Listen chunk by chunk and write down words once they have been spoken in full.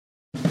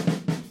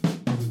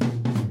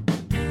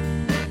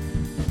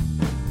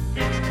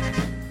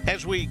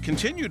As we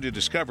continue to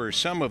discover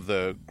some of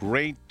the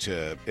great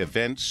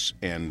events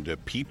and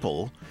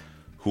people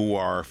who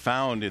are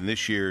found in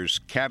this year's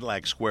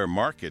Cadillac Square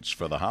Markets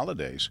for the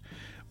holidays,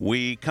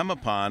 we come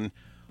upon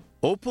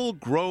Opal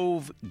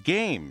Grove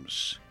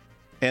Games.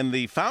 And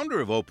the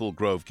founder of Opal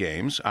Grove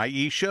Games,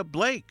 Aisha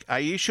Blake.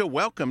 Aisha,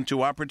 welcome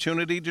to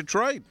Opportunity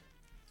Detroit.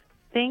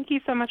 Thank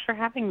you so much for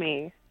having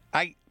me.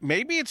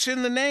 Maybe it's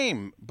in the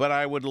name, but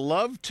I would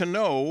love to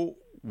know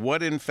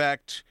what, in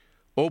fact,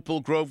 Opal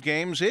Grove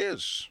Games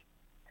is.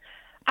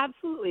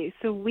 Absolutely.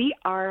 So we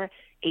are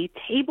a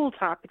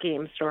tabletop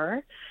game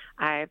store.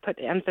 I put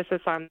the emphasis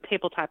on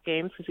tabletop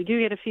games because we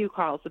do get a few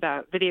calls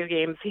about video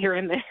games here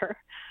and there.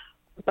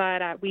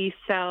 But we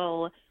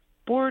sell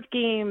board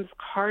games,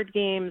 card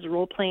games,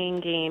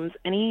 role-playing games,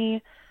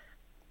 anything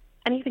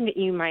that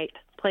you might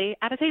play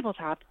at a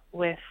tabletop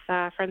with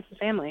friends and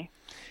family.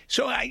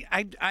 So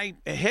I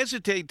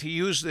hesitate to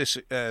use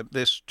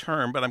this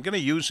term, but I'm going to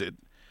use it.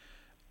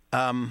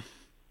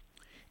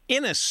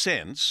 In a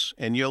sense,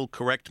 and you'll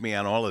correct me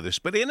on all of this,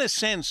 but in a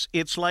sense,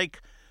 it's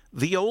like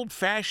the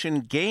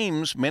old-fashioned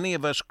games many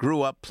of us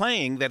grew up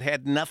playing that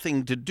had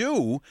nothing to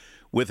do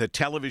with a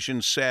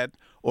television set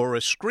or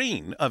a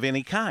screen of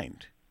any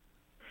kind.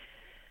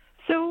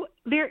 So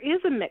there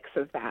is a mix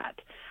of that.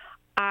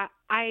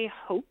 I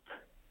hope,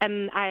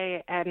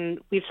 and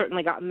we've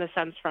certainly gotten the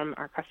sense from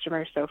our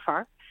customers so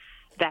far,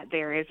 that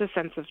there is a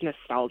sense of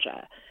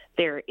nostalgia.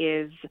 There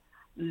is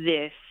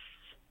this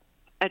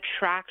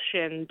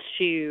attraction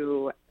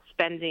to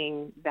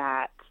spending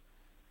that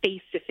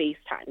face-to-face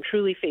time,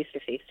 truly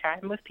face-to-face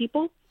time with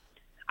people.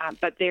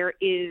 But there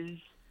is,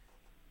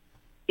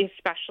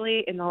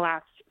 especially in the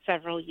last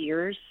several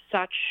years,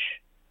 such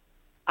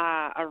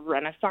a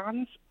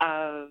renaissance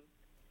of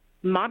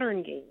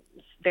modern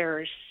games.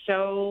 There's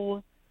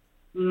so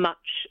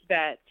much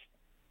that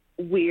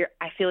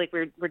I feel like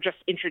we're just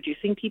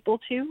introducing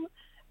people to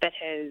that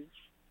has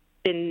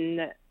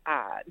been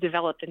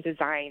developed and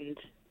designed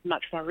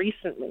much more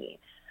recently.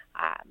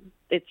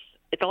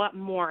 It's a lot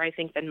more, I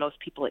think, than most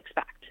people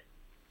expect.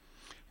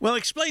 Well,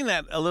 explain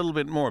that a little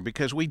bit more,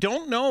 because we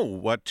don't know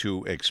what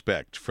to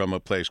expect from a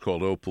place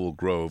called Opal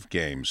Grove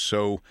Games.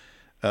 So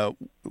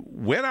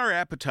whet our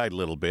appetite a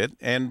little bit,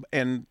 and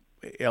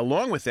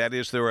along with that,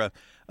 is there a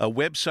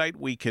website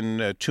we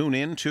can tune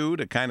into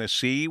to kind of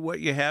see what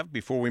you have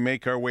before we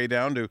make our way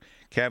down to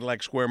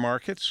Cadillac Square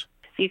Markets?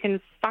 So you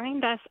can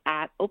find us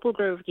at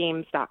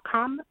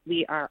opalgrovegames.com.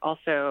 We are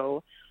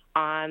also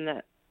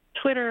on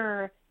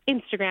Twitter,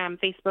 Instagram,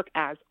 Facebook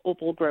as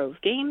Opal Grove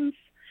Games.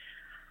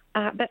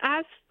 But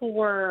as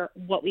for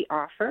what we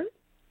offer,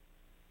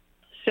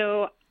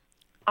 so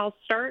I'll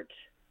start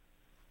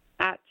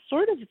at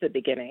sort of the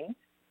beginning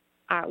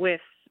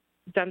with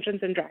Dungeons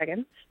and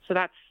Dragons. So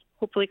that's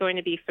hopefully going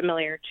to be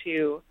familiar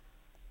to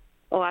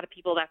a lot of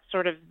people. That's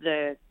sort of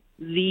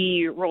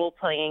the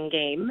role-playing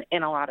game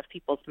in a lot of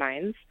people's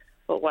minds.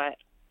 But what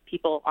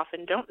people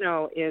often don't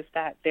know is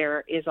that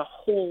there is a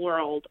whole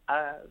world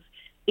of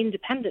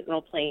independent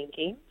role-playing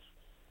games.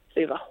 So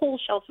we have a whole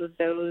shelf of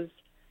those.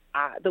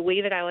 The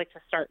way that I like to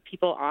start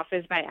people off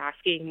is by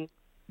asking,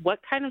 what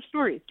kind of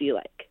stories do you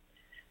like?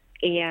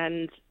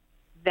 And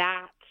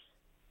that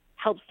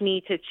helps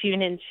me to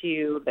tune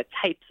into the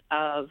types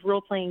of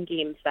role-playing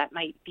games that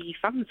might be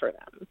fun for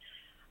them.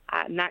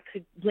 And that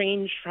could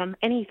range from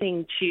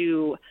anything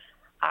to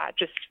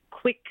just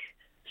quick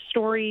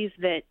stories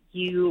that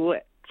you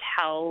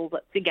tell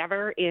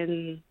together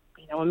in,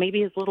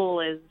 maybe as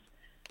little as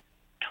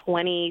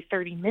 20,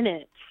 30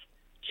 minutes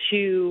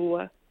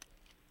to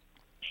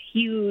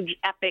huge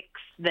epics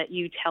that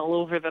you tell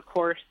over the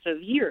course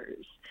of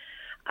years.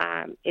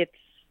 It's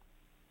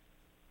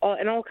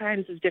in all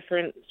kinds of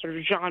different sort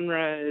of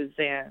genres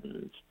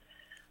and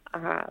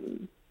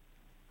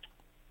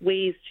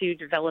ways to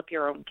develop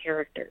your own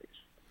characters.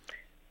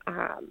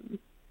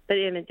 But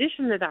in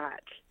addition to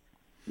that,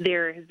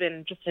 there has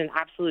been just an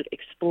absolute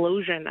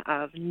explosion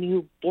of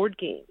new board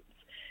games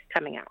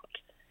coming out.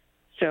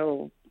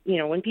 So,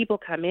 when people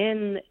come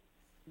in,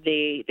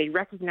 they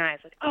recognize,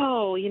 like,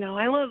 oh,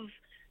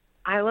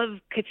 I love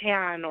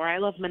Catan, or I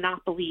love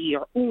Monopoly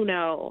or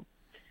Uno.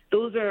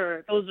 Those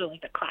are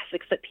like the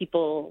classics that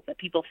people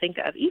think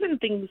of. Even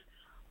things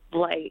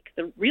like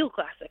the real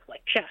classics,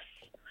 like chess.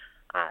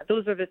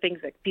 Those are the things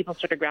that people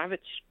sort of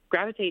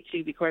gravitate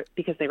to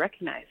because they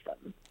recognize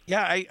them.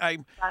 Yeah,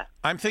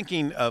 I'm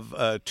thinking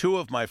of two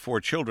of my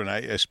four children.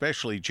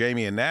 Especially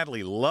Jamie and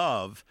Natalie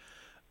love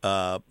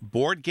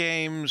board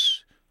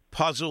games,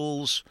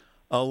 puzzles,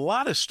 a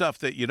lot of stuff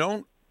that you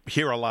don't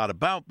hear a lot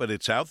about, but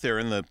it's out there,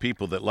 and the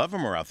people that love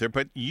them are out there.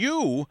 But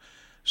you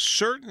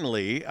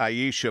certainly,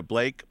 Aisha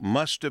Blake,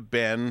 must have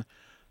been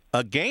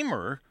a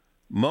gamer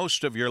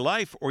most of your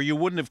life, or you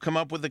wouldn't have come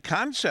up with the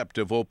concept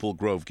of Opal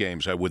Grove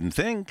Games, I wouldn't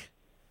think.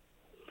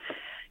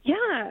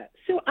 Yeah,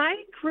 so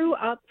I grew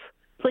up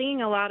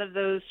playing a lot of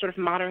those sort of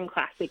modern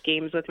classic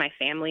games with my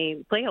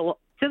family. To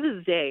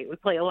this day, we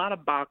play a lot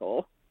of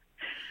Boggle,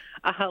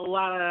 a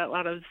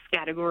lot of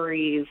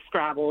categories,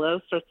 Scrabble,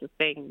 those sorts of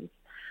things.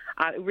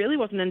 It really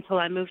wasn't until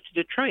I moved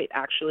to Detroit,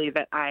 actually,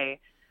 that I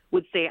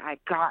would say I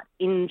got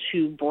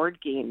into board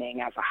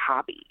gaming as a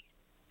hobby.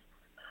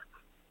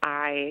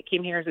 I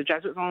came here as a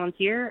Jesuit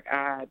volunteer.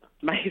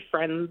 My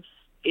friends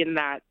in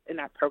that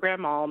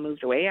program all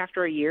moved away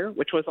after a year,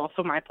 which was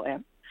also my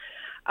plan.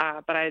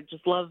 But I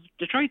just love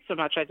Detroit so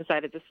much, I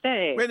decided to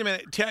stay. Wait a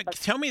minute.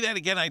 Tell me that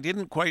again. I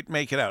didn't quite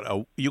make it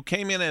out. You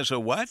came in as a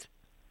what?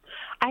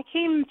 I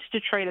came to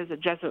Detroit as a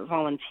Jesuit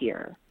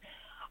volunteer.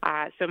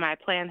 So my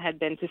plan had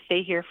been to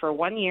stay here for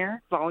 1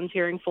 year,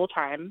 volunteering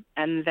full-time,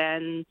 and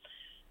then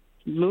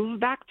move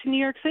back to New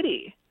York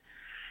City.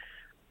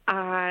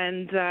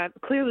 And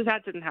clearly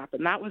that didn't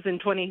happen. That was in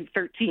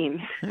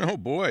 2013. Oh,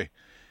 boy.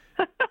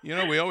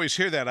 We always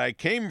hear that. I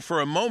came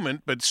for a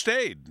moment, but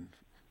stayed.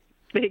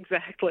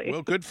 Exactly.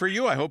 Well, good for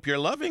you. I hope you're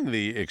loving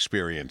the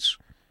experience.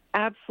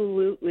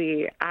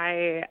 Absolutely.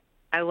 I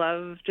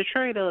love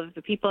Detroit. I love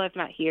the people I've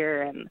met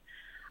here. And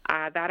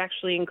that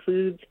actually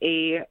includes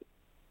a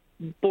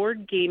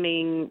board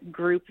gaming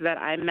group that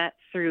I met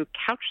through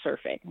couch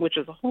surfing, which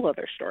is a whole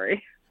other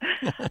story.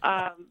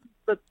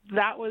 But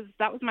that was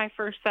my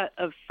first set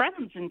of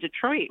friends in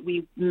Detroit.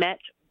 We met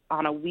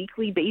on a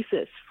weekly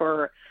basis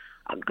for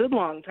a good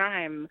long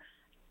time,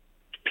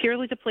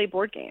 purely to play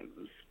board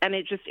games. And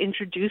it just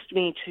introduced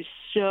me to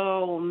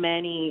so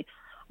many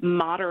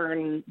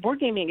modern board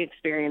gaming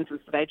experiences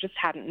that I just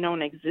hadn't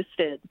known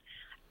existed.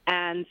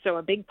 And so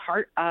a big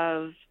part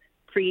of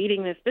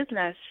creating this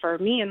business for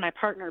me and my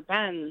partner,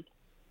 Ben,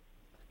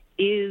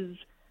 is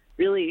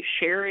really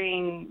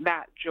sharing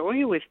that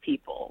joy with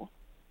people.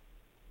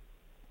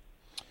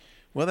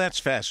 Well, that's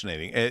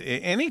fascinating.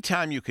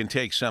 Anytime you can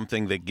take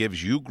something that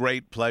gives you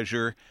great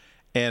pleasure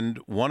and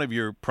one of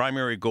your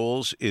primary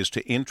goals is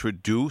to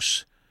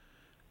introduce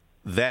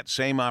that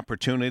same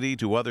opportunity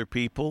to other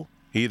people,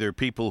 either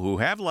people who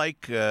have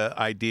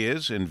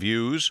ideas and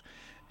views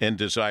and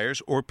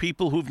desires or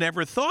people who've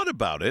never thought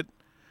about it,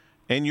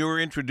 and you're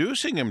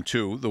introducing them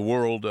to the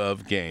world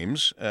of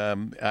games,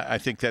 I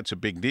think that's a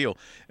big deal.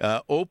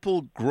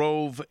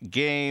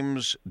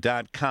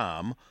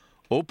 OpalGroveGames.com.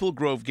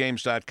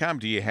 OpalGroveGames.com.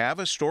 Do you have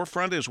a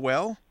storefront as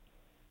well?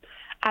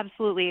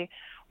 Absolutely.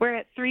 We're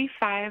at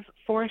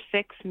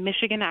 3546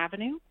 Michigan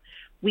Avenue.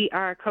 We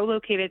are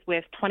co-located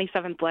with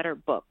 27th Letter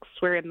Books.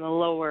 We're in the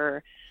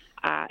lower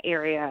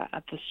area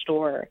of the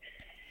store.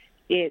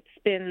 It's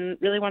been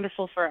really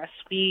wonderful for us.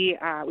 We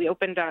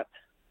opened up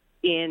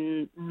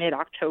in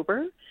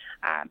mid-October,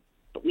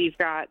 but we've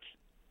got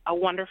a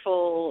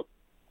wonderful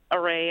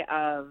array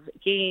of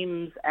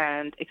games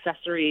and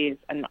accessories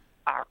and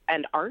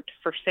art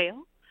for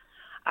sale.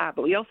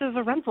 But we also have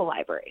a rental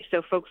library,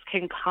 so folks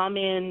can come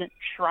in,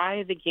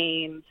 try the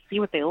games, see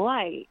what they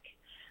like,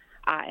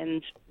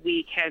 and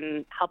we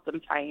can help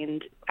them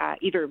find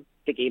either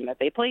the game that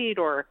they played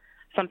or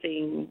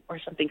something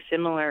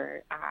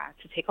similar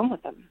to take home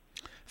with them.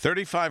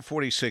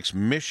 3546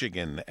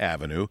 Michigan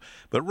Avenue.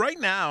 But right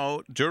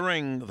now,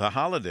 during the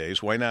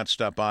holidays, why not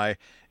stop by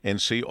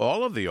and see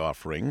all of the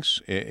offerings,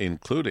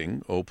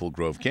 including Opal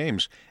Grove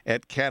Games,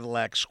 at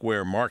Cadillac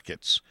Square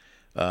Markets?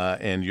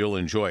 And you'll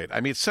enjoy it.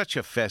 I mean, it's such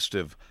a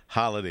festive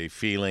holiday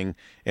feeling,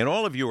 and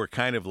all of you are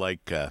kind of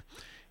like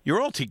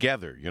you're all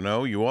together.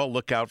 You all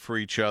look out for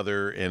each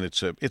other, and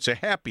it's a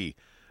happy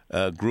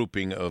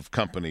grouping of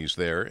companies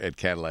there at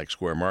Cadillac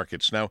Square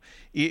Markets. Now,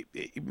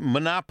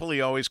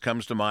 Monopoly always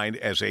comes to mind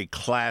as a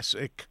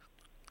classic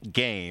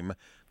game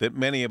that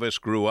many of us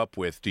grew up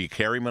with. Do you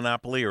carry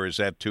Monopoly, or is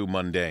that too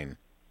mundane?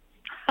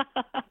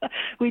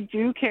 We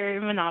do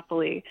carry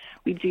Monopoly.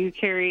 We do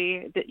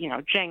carry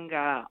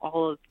Jenga,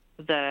 all of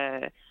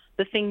the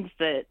things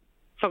that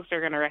folks are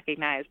going to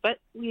recognize, but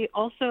we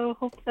also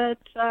hope that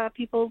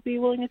people will be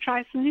willing to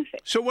try some new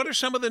things. So what are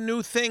some of the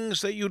new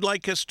things that you'd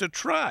like us to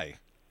try?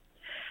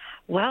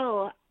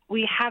 Well,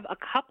 we have a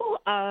couple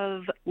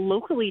of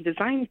locally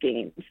designed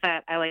games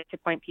that I like to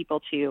point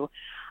people to.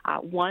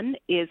 One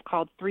is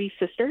called Three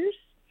Sisters.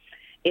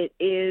 It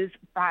is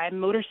by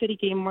Motor City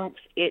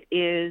Gameworks.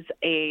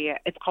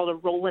 It's called a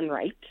roll and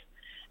write.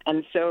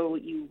 And so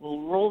you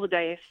will roll the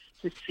dice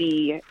to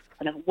see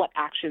kind of what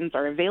actions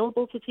are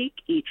available to take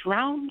each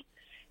round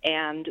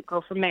and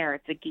go from there.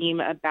 It's a game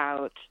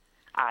about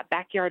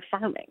backyard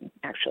farming,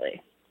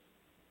 actually.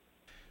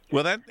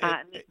 Well,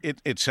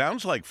 it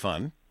sounds like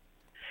fun.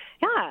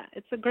 Yeah,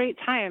 it's a great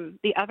time.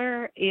 The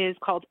other is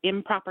called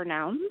Improper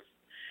Nouns,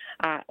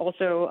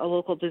 also a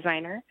local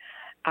designer,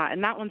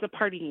 and that one's a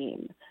party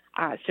game.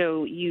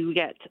 So you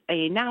get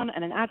a noun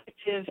and an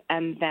adjective,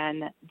 and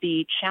then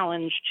the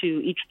challenge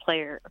to each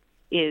player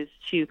is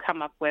to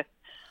come up with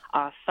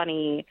a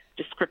funny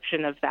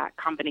description of that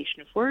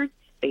combination of words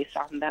based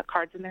on the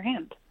cards in their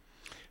hand.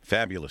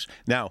 Fabulous.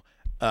 Now,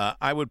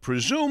 I would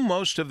presume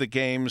most of the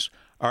games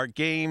are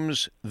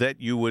games that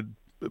you would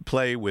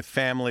play with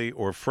family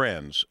or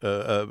friends,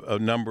 a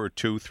number,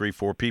 2, 3,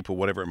 4 people,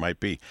 whatever it might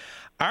be.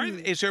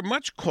 Is there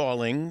much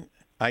calling,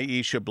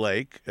 Aisha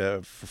Blake,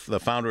 the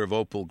founder of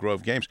Opal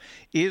Grove Games,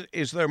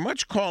 is there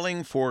much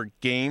calling for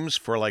games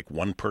for like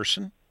one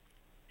person?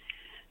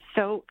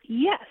 So,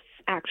 yes,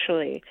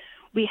 actually.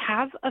 We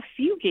have a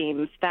few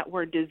games that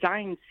were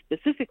designed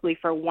specifically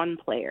for one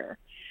player.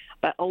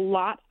 But a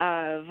lot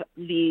of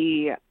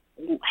the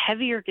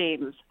heavier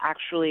games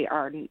actually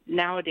are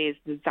nowadays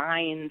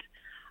designed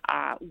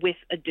with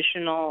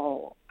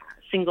additional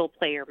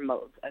single-player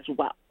modes as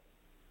well.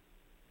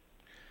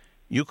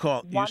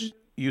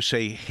 You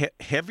say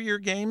heavier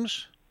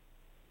games?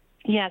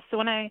 Yeah. So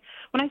when I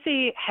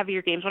say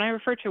heavier games, when I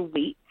refer to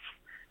weights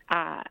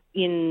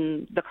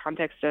in the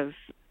context of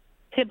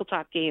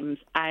tabletop games,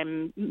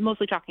 I'm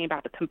mostly talking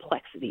about the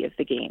complexity of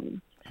the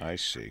game. I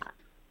see.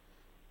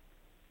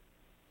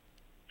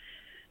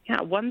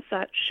 Yeah, one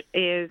such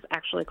is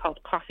actually called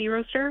Coffee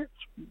Roaster.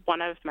 It's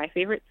one of my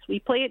favorites. We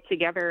play it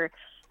together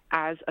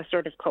as a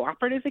sort of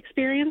cooperative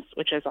experience,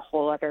 which is a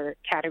whole other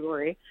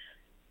category.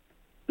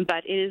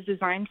 But it is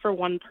designed for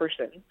one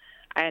person,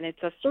 and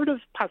it's a sort of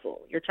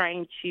puzzle. You're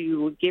trying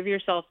to give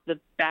yourself the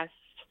best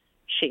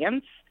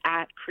chance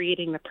at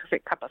creating the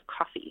perfect cup of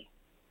coffee.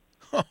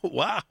 Oh,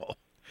 wow.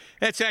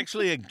 That's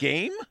actually a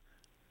game?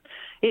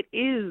 It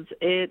is.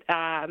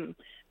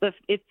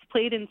 It's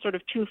played in sort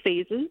of two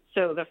phases.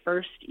 So the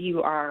first,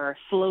 you are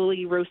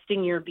slowly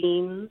roasting your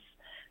beans,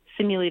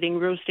 simulating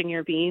roasting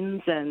your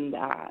beans, and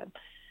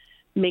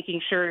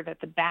making sure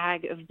that the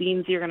bag of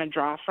beans you're going to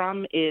draw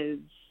from is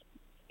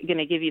going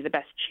to give you the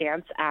best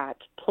chance at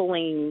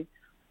pulling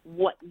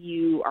what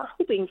you are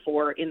hoping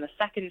for in the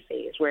second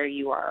phase, where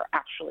you are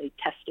actually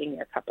testing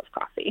your cup of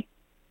coffee.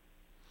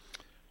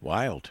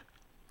 Wild.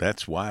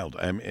 That's wild.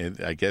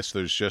 I guess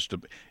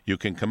you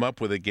can come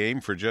up with a game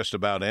for just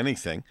about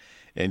anything,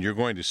 and you're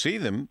going to see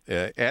them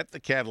at the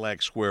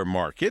Cadillac Square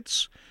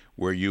Markets,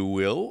 where you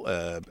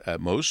will,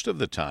 most of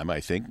the time, I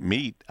think,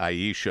 meet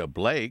Aisha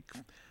Blake,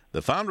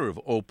 the founder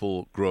of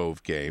Opal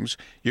Grove Games.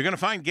 You're going to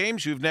find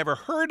games you've never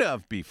heard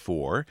of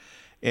before,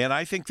 and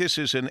I think this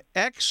is an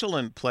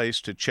excellent place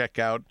to check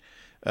out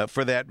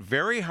for that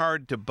very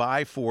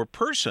hard-to-buy-for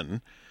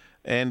person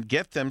and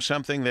get them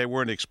something they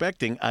weren't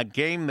expecting, a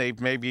game they've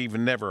maybe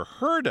even never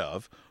heard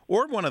of,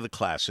 or one of the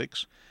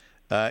classics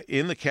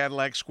in the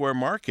Cadillac Square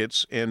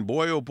Markets. And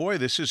boy, oh boy,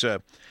 this is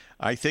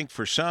I think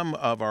for some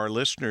of our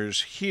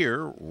listeners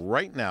here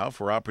right now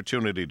for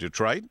Opportunity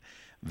Detroit,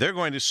 they're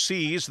going to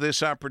seize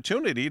this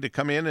opportunity to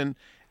come in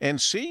and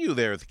see you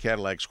there at the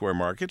Cadillac Square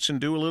Markets and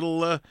do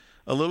a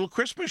little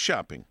Christmas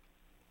shopping.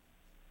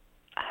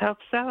 I hope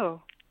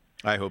so.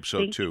 I hope so,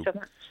 Thank too. You so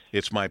much.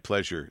 It's my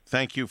pleasure.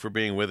 Thank you for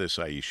being with us,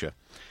 Aisha.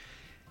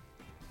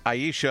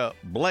 Aisha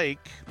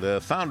Blake,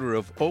 the founder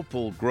of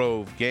Opal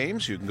Grove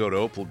Games. You can go to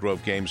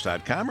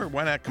opalgrovegames.com, or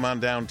why not come on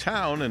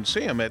downtown and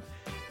see them at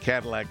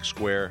Cadillac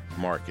Square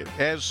Market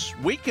as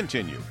we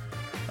continue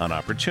on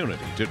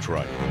Opportunity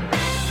Detroit.